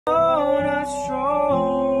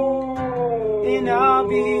and I'll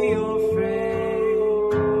be your friend.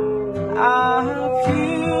 I hope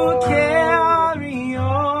you carry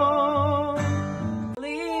on.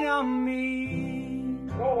 Lean on me,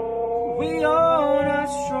 we are not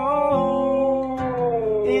strong,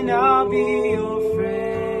 and I'll be your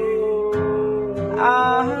friend.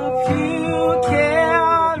 I hope you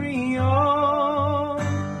carry on,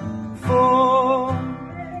 for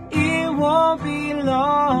it won't be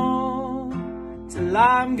long till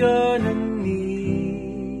I'm gonna need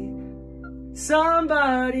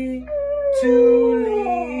somebody to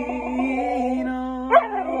lean on.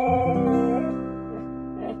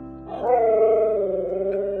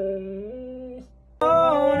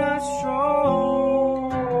 Oh, not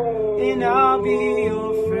strong, and I'll be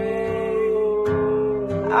your friend.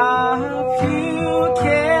 I hope you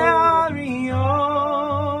carry on.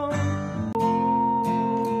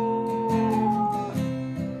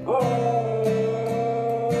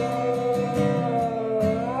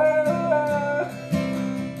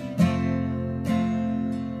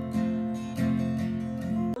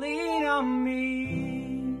 Lean on me,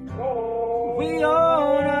 we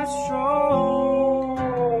are not strong,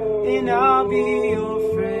 and I'll be your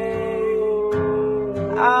friend.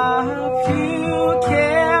 I hope you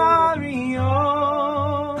carry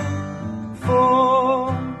on,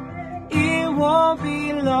 for it won't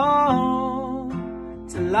be long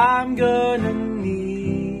till I'm gonna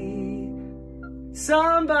need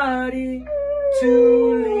somebody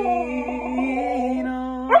to lean on.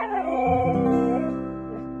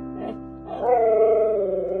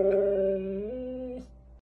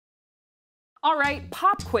 All right,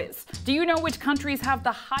 pop quiz. Do you know which countries have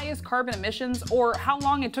the highest carbon emissions, or how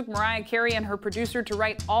long it took Mariah Carey and her producer to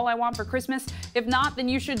write All I Want for Christmas? If not, then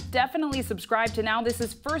you should definitely subscribe to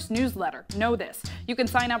NowThis' first newsletter, Know This. You can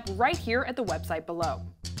sign up right here at the website below.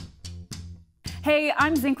 Hey,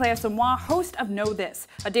 I'm Zinklea Samoa, host of Know This,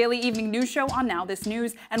 a daily evening news show on NowThis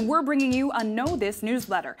News, and we're bringing you a Know This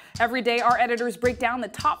newsletter. Every day, our editors break down the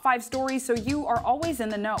top 5 stories so you are always in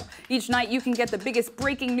the know. Each night, you can get the biggest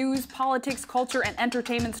breaking news, politics, culture, and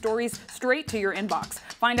entertainment stories straight to your inbox.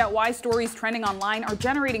 Find out why stories trending online are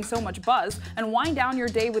generating so much buzz, and wind down your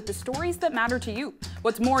day with the stories that matter to you.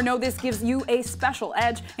 What's more, Know This gives you a special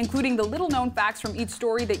edge, including the little-known facts from each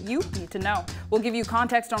story that you need to know. We'll give you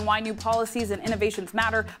context on why new policies and innovations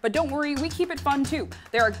matter, but don't worry, we keep it fun too.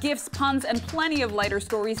 There are gifts, puns, and plenty of lighter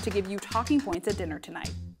stories to give you talking points at dinner tonight.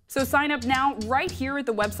 So sign up now right here at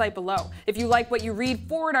the website below. If you like what you read,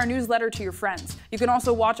 forward our newsletter to your friends. You can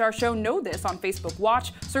also watch our show Know This on Facebook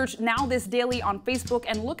Watch, search Now This Daily on Facebook,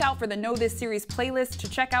 and look out for the Know This series playlist to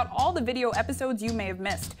check out all the video episodes you may have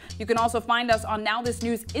missed. You can also find us on Now This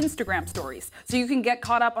News Instagram stories, so you can get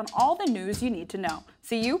caught up on all the news you need to know.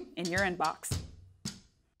 See you in your inbox.